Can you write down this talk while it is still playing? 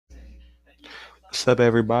What's up,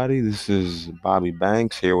 everybody? This is Bobby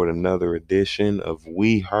Banks here with another edition of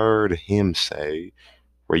We Heard Him Say,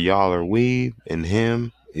 where y'all are we and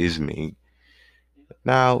him is me.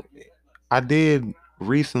 Now, I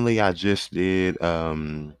just did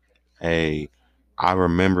a I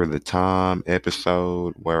Remember the Time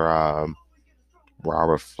episode where I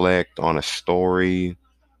reflect on a story,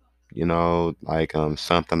 like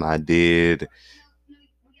something I did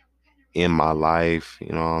in my life, you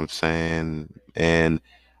know what I'm saying? And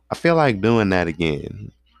I feel like doing that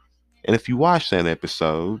again. And if you watch that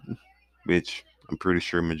episode, which I'm pretty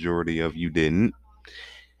sure majority of you didn't,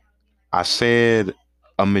 I said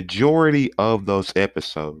a majority of those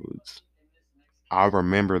episodes, I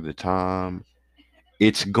remember the time.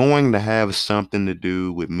 It's going to have something to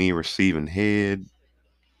do with me receiving head.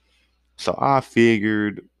 So I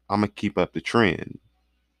figured I'm going to keep up the trend.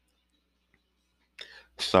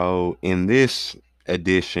 So in this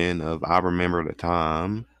edition of I Remember the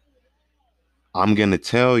Time, I'm going to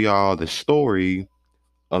tell y'all the story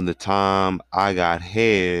of the time I got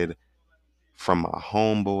head from my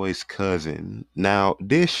homeboy's cousin. Now,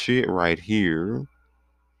 this shit right here,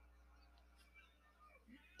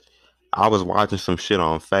 I was watching some shit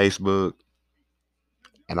on Facebook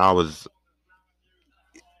and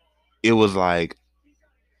it was like,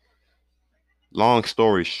 long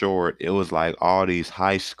story short, it was like all these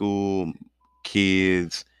high school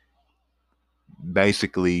kids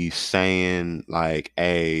basically saying, like,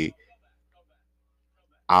 hey,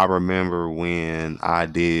 I remember when I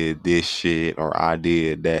did this shit or I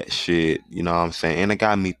did that shit, you know what I'm saying? And it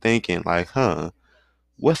got me thinking, like,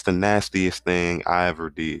 what's the nastiest thing I ever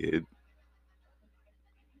did?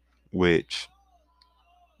 Which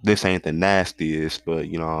this ain't the nastiest, but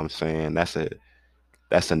you know what I'm saying? That's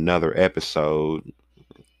another episode.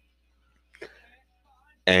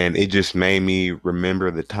 And it just made me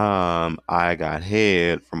remember the time I got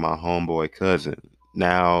head from my homeboy cousin.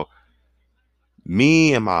 Now,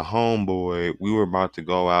 me and my homeboy, we were about to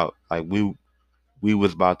go out, like we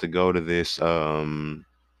was about to go to this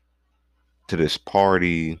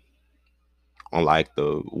party on like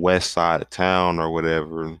the west side of town or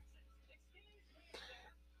whatever.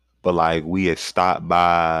 But like we had stopped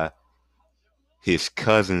by his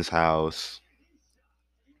cousin's house.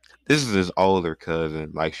 This is his older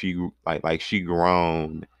cousin. Like she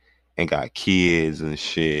grown and got kids and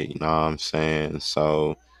shit. You know what I'm saying?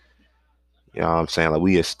 So you know what I'm saying? Like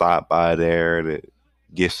we had stopped by there to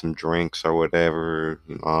get some drinks or whatever.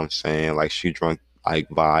 You know what I'm saying? Like she drunk like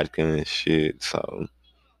vodka and shit. So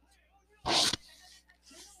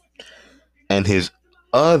and his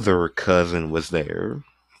other cousin was there.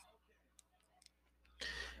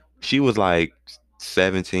 She was like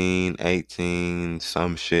 17, 18,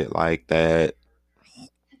 some shit like that. You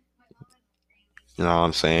know what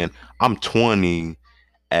I'm saying? I'm 20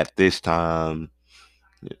 at this time,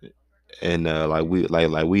 and like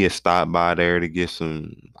we had stopped by there to get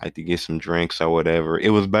some drinks or whatever.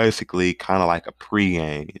 It was basically kind of like a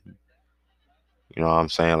pregame. You know what I'm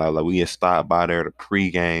saying? Like we had stopped by there to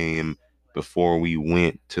pregame before we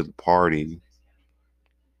went to the party,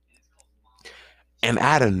 and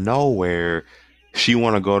out of nowhere, she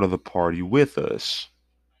want to go to the party with us.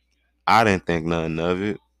 I didn't think nothing of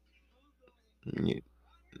it.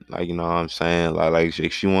 Like you know what I'm saying? Like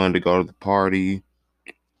she wanted to go to the party.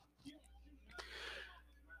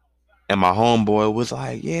 And my homeboy was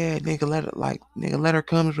like, "Yeah, nigga, let her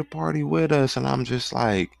come to the party with us." And I'm just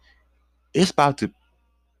like, "It's about to,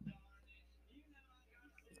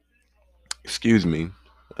 excuse me,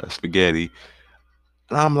 spaghetti."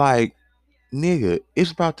 And I'm like, "Nigga,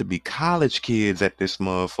 it's about to be college kids at this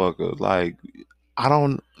motherfucker." Like, I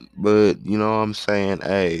don't, but you know what I'm saying?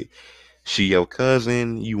 Hey, she your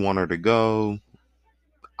cousin. You want her to go?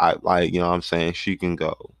 I like, you know what I'm saying? She can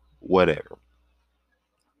go. Whatever.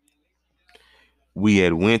 We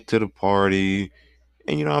had went to the party,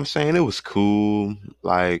 and you know what I'm saying? It was cool.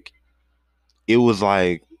 Like it was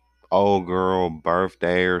like old girl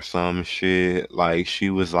birthday or some shit. Like she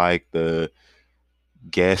was like the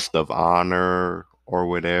guest of honor or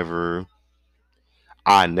whatever.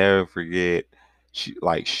 I never forget.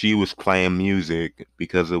 She was playing music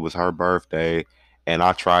because it was her birthday, and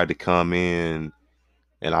I tried to come in,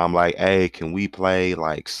 and I'm like, "Hey, can we play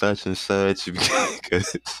like such and such?"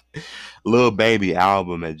 Because Lil Baby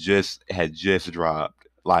album had just dropped.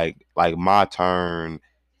 Like my turn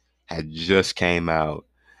had just came out.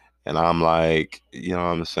 And I'm like, you know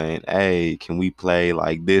what I'm saying? Hey, can we play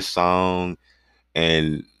like this song?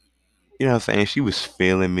 And you know what I'm saying? She was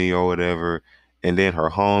feeling me or whatever. And then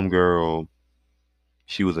her homegirl,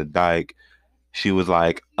 she was a dyke. She was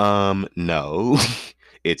like, no.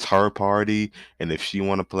 it's her party, and if she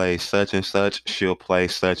want to play such and such, she'll play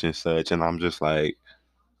such and such, and I'm just like,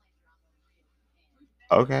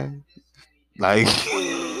 okay, like,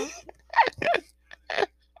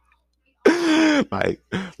 like,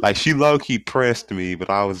 like she low key pressed me, but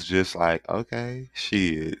I was just like, okay,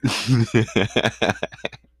 shit.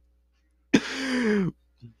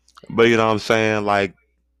 But you know what I'm saying? Like,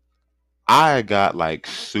 I got like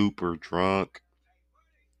super drunk.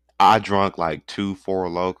 I drunk like two Four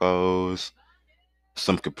Locos,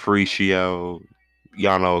 some Capriccio.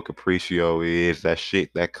 Y'all know what Capriccio is? That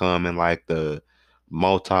shit that come in like the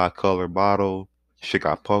multicolored bottle. Shit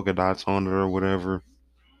got polka dots on it or whatever.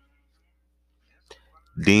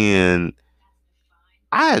 Then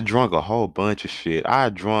I had drunk a whole bunch of shit. I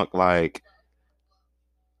had drunk like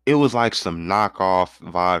it was like some knockoff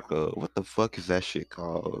vodka. What the fuck is that shit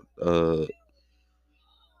called?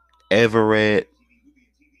 Everett,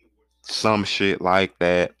 some shit like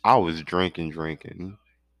that. I was drinking. You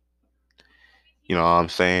know what I'm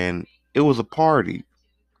saying? It was a party.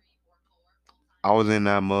 I was in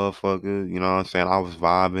that motherfucker, you know what I'm saying? I was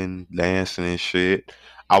vibing, dancing and shit.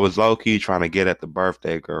 I was low key trying to get at the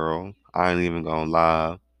birthday girl. I ain't even gonna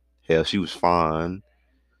lie. Hell, she was fine.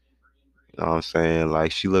 You know what I'm saying?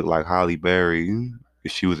 Like she looked like Holly Berry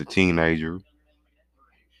if she was a teenager.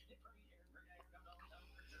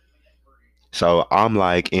 So I'm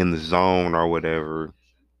like in the zone or whatever.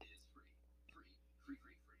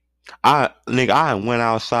 I went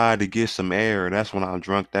outside to get some air. That's when I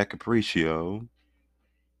drunk that Capriccio.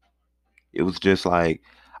 It was just like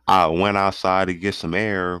I went outside to get some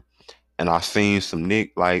air and I seen some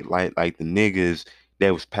like the niggas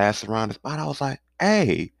that was passing around the spot. I was like,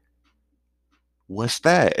 hey, what's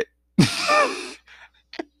that? This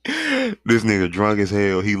nigga drunk as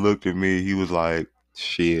hell. He looked at me. He was like,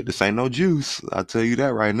 shit, this ain't no juice. I'll tell you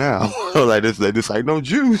that right now. I was like, this ain't no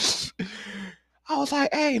juice. I was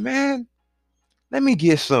like, hey man, let me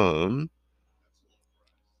get some.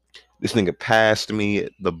 This nigga passed me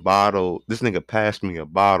the bottle. This nigga passed me a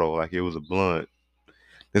bottle like it was a blunt.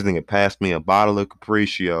 This nigga passed me a bottle of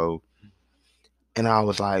Capriccio. And I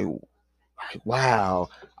was like, wow.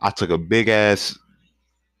 I took a big ass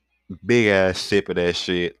sip of that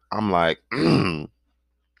shit. I'm like,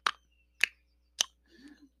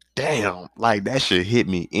 damn, like that shit hit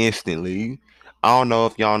me instantly. I don't know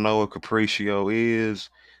if y'all know what Capriccio is,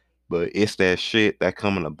 but it's that shit that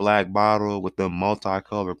come in a black bottle with the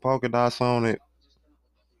multicolored polka dots on it.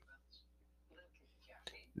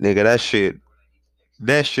 Nigga,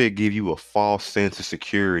 that shit give you a false sense of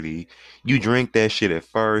security. You drink that shit at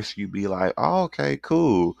first, you be like, oh, okay,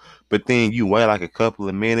 cool. But then you wait like a couple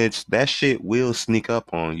of minutes, that shit will sneak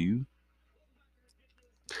up on you.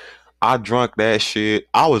 I drunk that shit.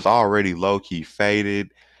 I was already low key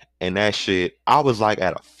faded, and that shit, I was like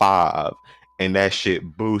at a five, and that shit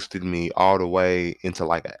boosted me all the way into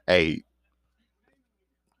like an eight,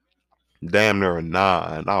 damn near a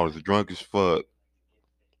nine. I was drunk as fuck.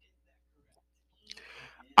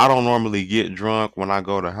 I don't normally get drunk when I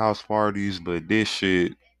go to house parties, but this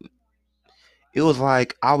shit, it was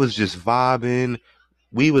like I was just vibing.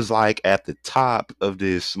 We was like at the top of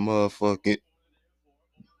this motherfucking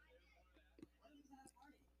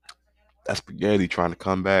that spaghetti trying to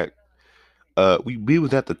come back. We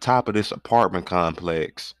was at the top of this apartment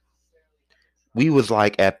complex. We was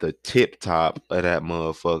like at the tip top of that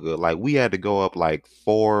motherfucker. Like we had to go up like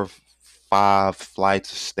four, five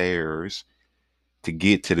flights of stairs to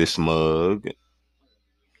get to this mug.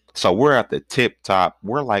 So we're at the tip top.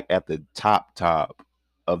 We're like at the top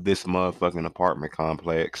of this motherfucking apartment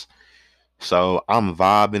complex. So I'm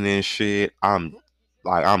vibing and shit. I'm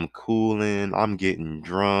cooling. I'm getting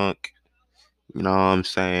drunk. You know what I'm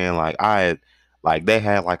saying? Like they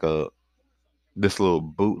had like this little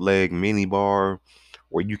bootleg mini bar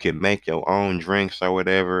where you can make your own drinks or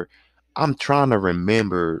whatever. I'm trying to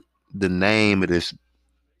remember the name of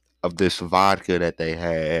this vodka that they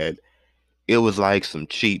had. It was like some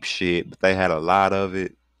cheap shit, but they had a lot of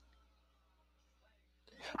it.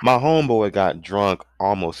 My homeboy got drunk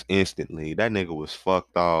almost instantly. That nigga was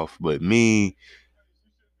fucked off, but me,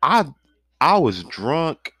 I I was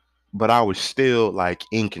drunk, but I was still like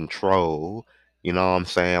in control. You know what I'm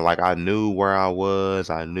saying? Like I knew where I was,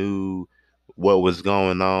 I knew what was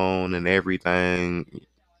going on and everything.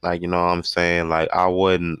 Like, you know what I'm saying? Like I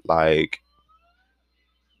wasn't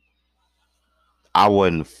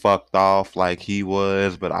fucked off like he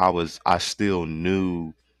was, but I still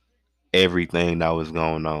knew everything that was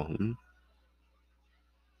going on.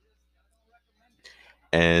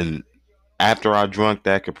 And after I drunk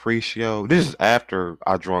that Capriccio, this is after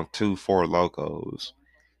I drunk two Four Locos.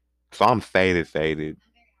 So I'm faded.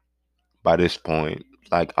 by this point.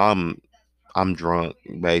 Like I'm drunk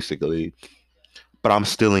basically, but I'm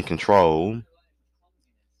still in control.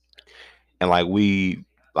 And like we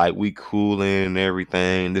cooling and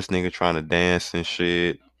everything. This nigga trying to dance and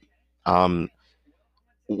shit. Um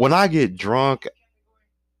when I get drunk,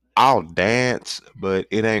 I'll dance, but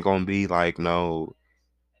it ain't gonna be like no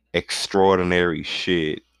extraordinary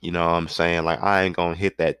shit. You know what I'm saying? Like I ain't gonna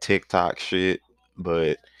hit that TikTok shit,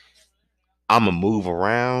 but I'ma move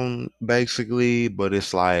around basically. But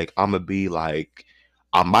it's like I'ma be like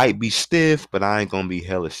I might be stiff, but I ain't gonna be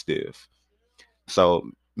hella stiff. So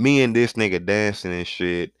me and this nigga dancing and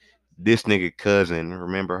shit. This nigga cousin,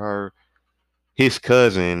 remember her? His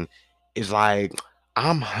cousin is like,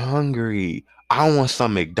 I'm hungry. I want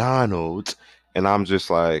some McDonald's. And I'm just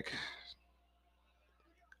like,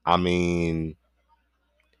 I mean,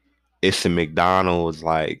 it's a McDonald's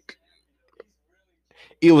like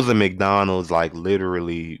it was a McDonald's like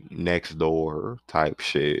literally next door type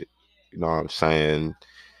shit. You know what I'm saying?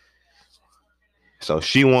 So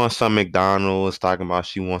she wants some McDonald's, talking about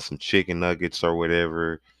she wants some chicken nuggets or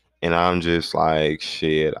whatever. And I'm just like,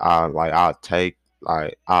 shit, I'll take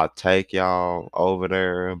y'all over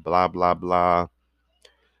there, blah blah blah.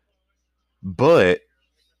 But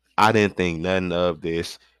I didn't think nothing of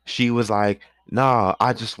this. She was like, nah,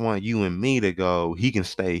 I just want you and me to go. He can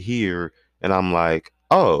stay here. And I'm like,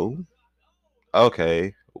 oh,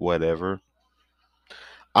 okay, whatever.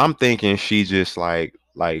 I'm thinking she just like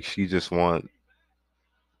she just want,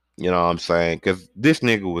 you know what I'm saying? Cause this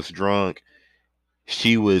nigga was drunk.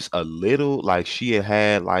 She was a little like she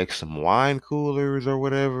had like some wine coolers or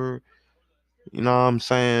whatever. You know what I'm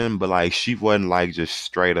saying? But like she wasn't like just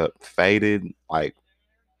straight up faded like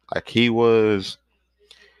he was.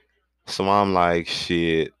 So I'm like,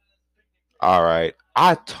 shit, all right.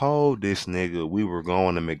 I told this nigga we were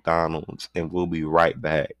going to McDonald's and we'll be right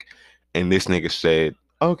back. And this nigga said,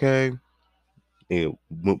 okay. Nigga,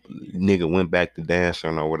 nigga went back to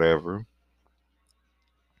dancing or whatever.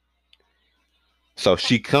 So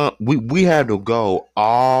she come we had to go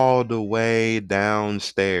all the way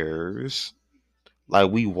downstairs.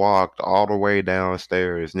 Like we walked all the way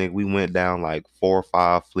downstairs. Nigga, we went down like 4 or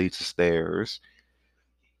 5 fleets of stairs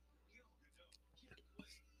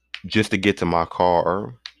just to get to my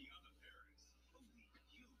car.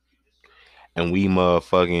 And we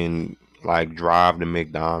motherfucking like drive to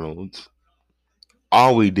McDonald's.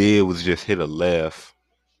 All we did was just hit a left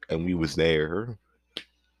and we was there.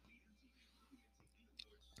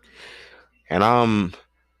 And I'm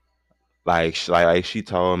like she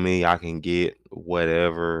told me I can get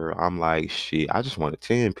whatever. I'm like, shit, I just want a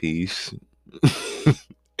 10 piece.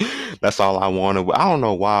 That's all I wanted. I don't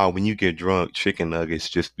know why when you get drunk, chicken nuggets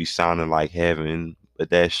just be sounding like heaven. But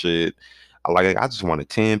that shit, I just want a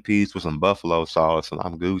 10 piece with some buffalo sauce and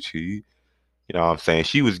I'm Gucci. You know what I'm saying?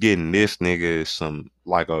 She was getting this nigga some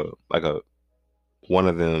like a one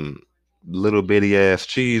of them little bitty ass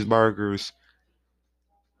cheeseburgers.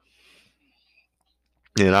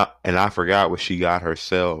 And I forgot what she got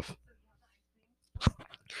herself.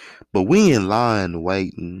 But we in line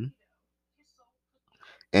waiting.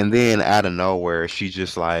 And then out of nowhere, she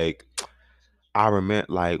just like I remember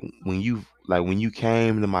like when you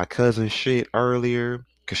came to my cousin's shit earlier,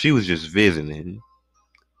 cause she was just visiting.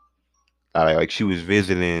 Like she was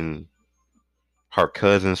visiting her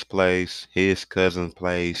cousin's place, his cousin's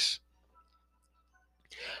place.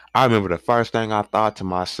 I remember the first thing I thought to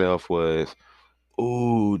myself was,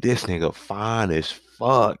 "Ooh, this nigga fine as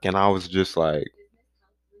fuck," and I was just like,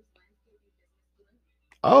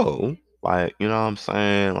 "Oh." Like, you know what I'm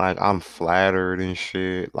saying? Like I'm flattered and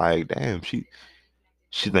shit. Like, damn, she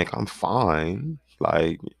think I'm fine.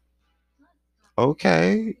 Like,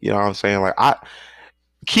 okay. You know what I'm saying? Like I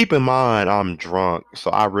keep in mind I'm drunk,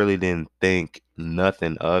 so I really didn't think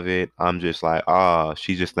nothing of it. I'm just like, ah,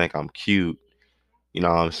 she just think I'm cute. You know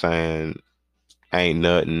what I'm saying? Ain't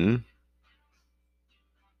nothing.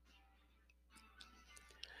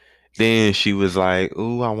 Then she was like,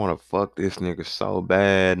 ooh, I wanna fuck this nigga so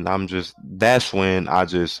bad. And that's when I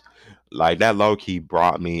just like that low key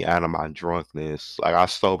brought me out of my drunkenness. Like I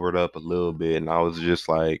sobered up a little bit and I was just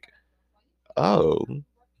like, oh,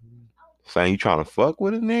 saying you trying to fuck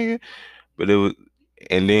with a nigga? But it was,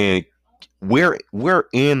 and then we're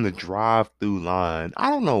in the drive-through line. I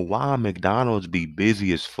don't know why McDonald's be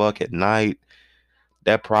busy as fuck at night.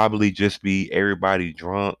 That probably just be everybody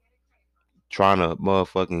drunk trying to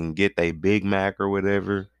motherfucking get their Big Mac or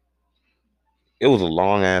whatever. It was a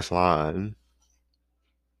long ass line.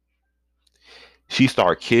 She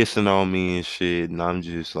started kissing on me and shit, and I'm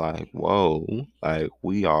just like, whoa, like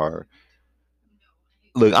we are.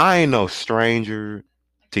 Look, I ain't no stranger.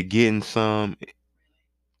 to getting some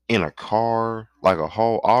in a car, like a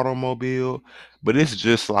whole automobile. But it's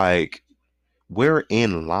just like we're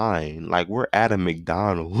in line, like we're at a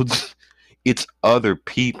McDonald's. It's other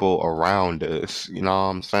people around us, you know what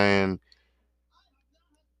I'm saying?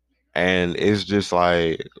 And it's just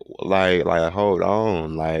like hold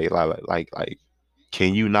on, like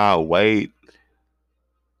can you not wait?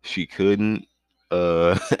 She couldn't.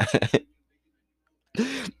 Uh,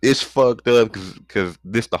 it's fucked up because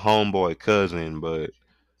this the homeboy cousin, but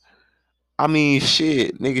I mean,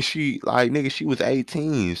 shit, nigga, she was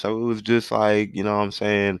 18, so it was just like, you know what I'm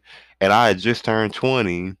saying? And I had just turned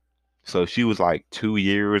 20, so she was like 2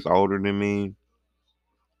 years older than me.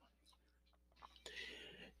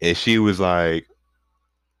 And she was like,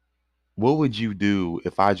 what would you do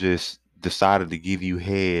if I just decided to give you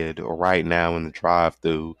head right now in the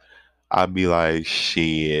drive-through? I'd be like,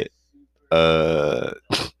 shit, uh,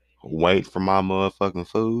 wait for my motherfucking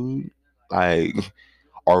food, like,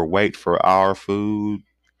 or wait for our food,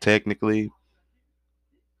 technically.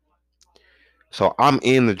 So I'm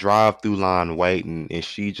in the drive-through line waiting, and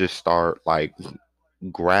she just start like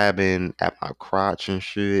grabbing at my crotch and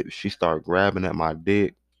shit. She start grabbing at my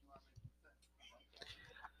dick.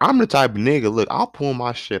 I'm the type of nigga. Look, I'll pull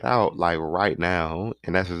my shit out like right now,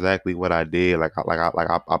 and that's exactly what I did. I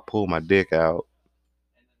pulled my dick out,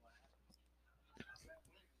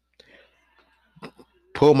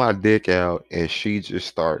 pull my dick out, and she just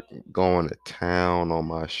start going to town on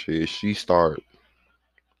my shit. She started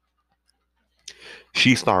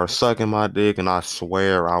sucking my dick, and I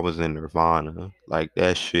swear I was in Nirvana. Like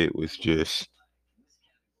that shit was just.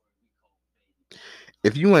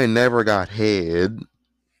 If you ain't never got head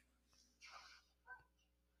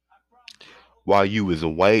while you was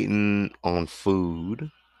waiting on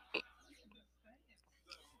food,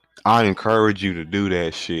 I encourage you to do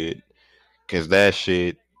that shit. Cause that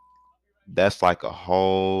shit, that's like a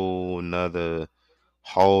whole nother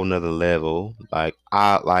level. Like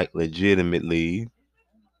I like legitimately,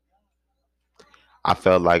 I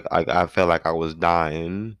felt like I was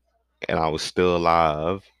dying and I was still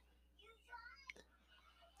alive.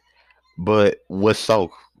 But what's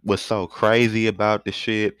so crazy about the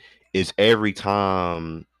shit is every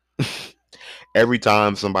time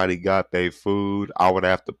somebody got their food, I would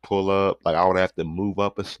have to pull up, like I would have to move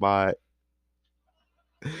up a spot.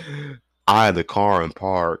 I had the car in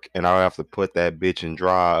park and I would have to put that bitch in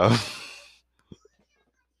drive.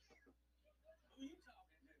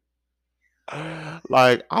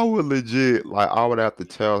 Like I would legit, like I would have to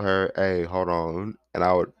tell her, hey, hold on. And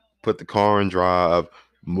I would put the car in drive,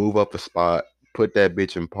 move up a spot, put that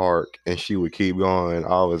bitch in park, and she would keep going.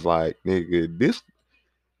 I was like, nigga,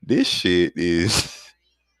 this shit is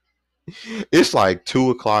it's like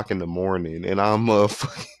 2 o'clock in the morning and and I'm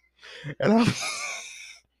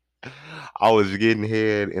I was getting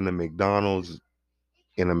head in a McDonald's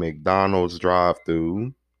drive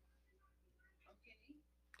through.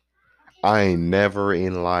 I ain't never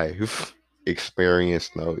in life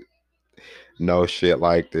experienced no shit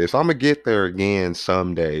like this. I'm gonna get there again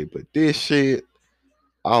someday, but this shit,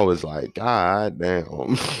 I was like, God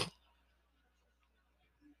damn.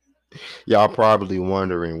 Y'all probably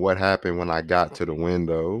wondering what happened when I got to the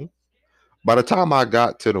window. By the time I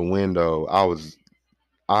got to the window, I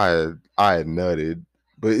had nutted,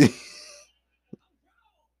 but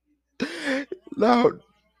no,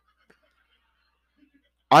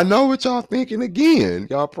 I know what y'all thinking again.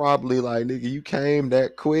 Y'all probably like, nigga, you came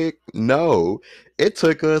that quick. No, it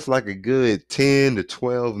took us like a good 10 to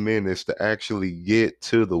 12 minutes to actually get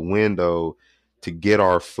to the window to get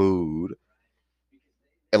our food.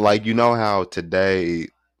 And like, you know how today,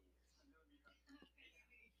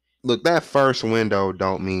 look, that first window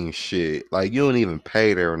don't mean shit. Like, you don't even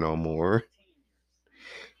pay there no more.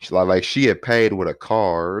 Like she had paid with a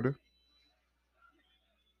card.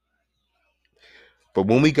 But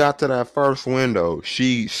when we got to that first window,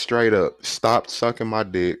 she straight up stopped sucking my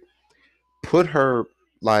dick, put her,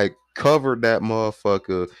 like, covered that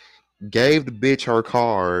motherfucker, gave the bitch her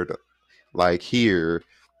card, like, here.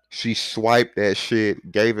 She swiped that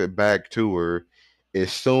shit, gave it back to her.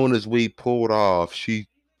 As soon as we pulled off, she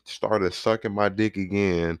started sucking my dick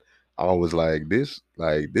again. I was like this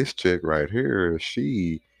chick right here,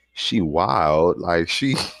 she wild. Like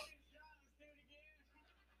she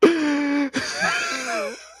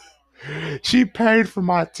paid for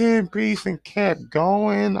my 10 piece and kept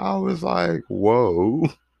going. I was like, whoa.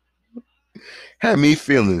 Had me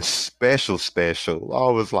feeling special, special.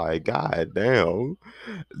 I was like, God damn.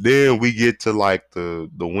 Then we get to like the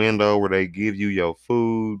window where they give you your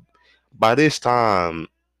food. By this time,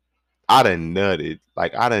 I done nutted.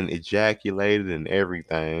 Like I done ejaculated and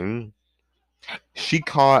everything. She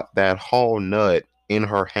caught that whole nut in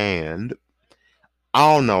her hand.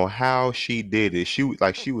 I don't know how she did it. She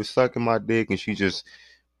was sucking my dick and she just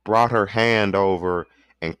brought her hand over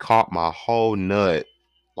and caught my whole nut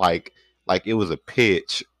like it was a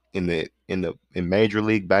pitch in Major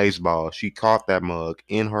League Baseball. She caught that mug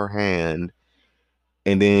in her hand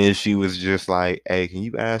and then she was just like, "Hey, can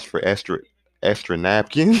you ask for extra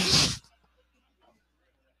napkins?"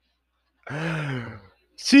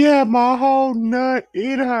 She had my whole nut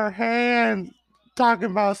in her hand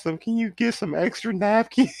talking about some, "Can you get some extra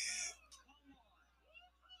napkins?"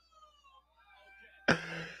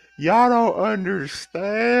 Y'all don't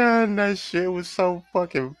understand. That shit was so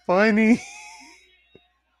fucking funny.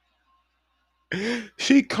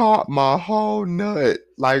 She caught my whole nut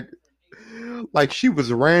like she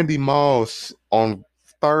was Randy Moss on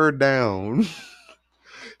third down.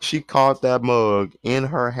 She caught that mug in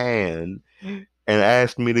her hand and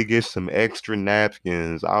asked me to get some extra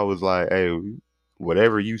napkins. I was like, "Hey,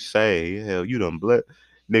 whatever you say, hell, you done bless."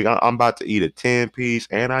 Nigga, I'm about to eat a 10-piece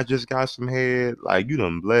and I just got some head. Like, you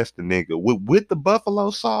done blessed the nigga. With the buffalo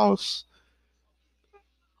sauce.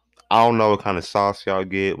 I don't know what kind of sauce y'all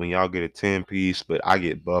get when y'all get a 10-piece, but I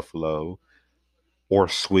get buffalo or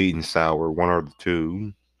sweet and sour, one or the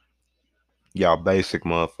two. Y'all basic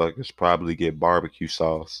motherfuckers probably get barbecue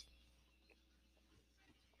sauce.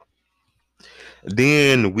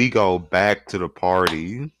 Then we go back to the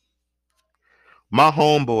party. My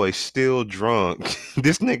homeboy still drunk.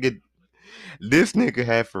 This nigga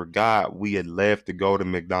had forgot we had left to go to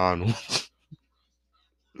McDonald's.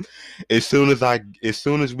 As soon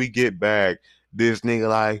as we get back, this nigga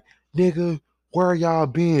like, "Nigga, where y'all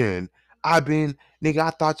been? I been nigga, I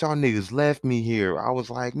thought y'all niggas left me here." I was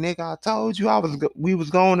like, "Nigga, I told you we was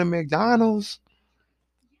going to McDonald's."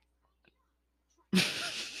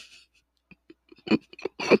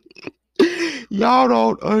 Y'all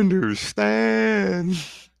don't understand.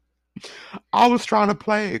 I was trying to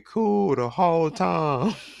play it cool the whole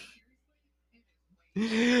time.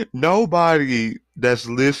 Nobody that's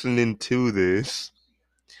listening to this,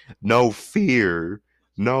 no fear,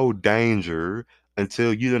 no danger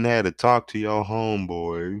until you done had to talk to your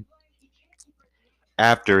homeboy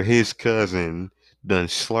after his cousin done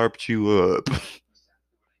slurped you up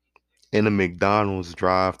in a McDonald's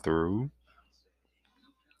drive-through.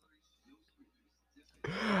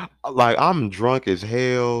 Like I'm drunk as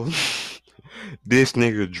hell. This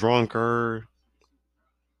nigga drunker.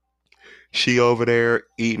 She over there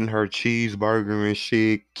eating her cheeseburger and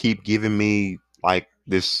shit. Keep giving me like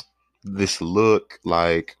this look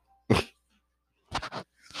like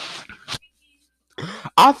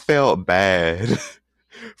I felt bad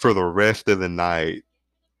for the rest of the night.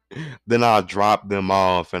 Then I dropped them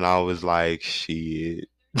off and I was like, "Shit."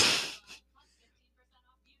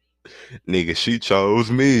 Nigga, she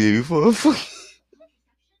chose me for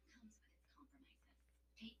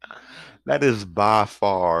that is by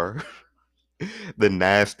far the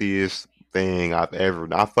nastiest thing I've ever.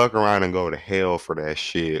 I fuck around and go to hell for that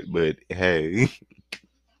shit, but hey,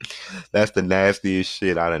 that's the nastiest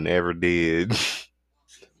shit I done ever did.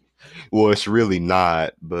 Well, it's really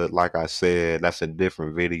not, but like I said, that's a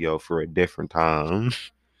different video for a different time.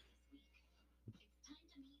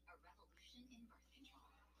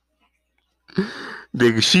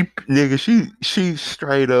 Nigga, she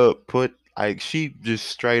straight up put like she just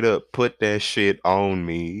straight up put that shit on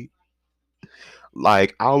me.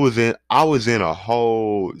 Like I was in a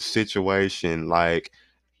whole situation like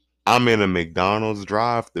I'm in a McDonald's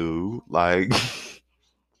drive-through. Like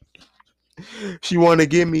she want to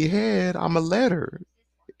give me head, I'ma let her.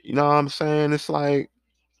 You know what I'm saying? It's like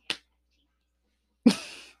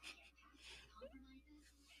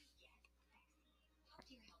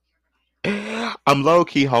I'm low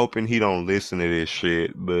key hoping he don't listen to this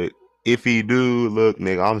shit, but if he do, look,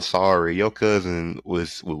 nigga, I'm sorry. Your cousin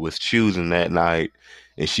was choosing that night,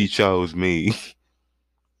 and she chose me.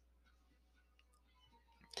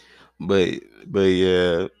 But but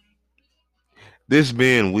yeah, this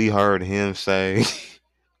being we heard him say,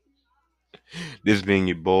 this being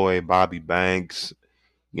your boy Bobby Banks.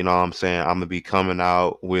 You know what I'm saying? I'm gonna be coming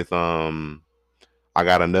out with I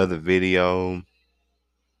got another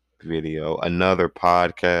another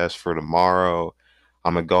podcast for tomorrow.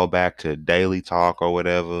 I'm gonna go back to daily talk or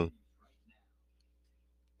whatever.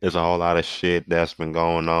 There's a whole lot of shit that's been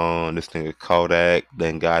going on. This nigga Kodak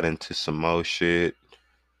then got into some more shit.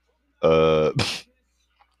 Uh,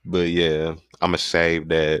 but yeah, I'ma save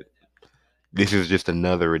that. This is just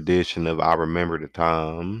another edition of I Remember the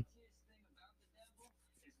Time.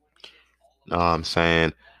 Know what I'm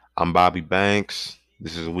saying? I'm Bobby Banks.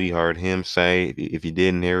 This is We Heard Him Say. If you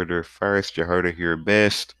didn't hear it here first, you heard it here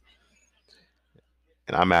best.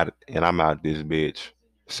 And I'm out this bitch.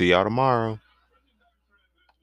 See y'all tomorrow.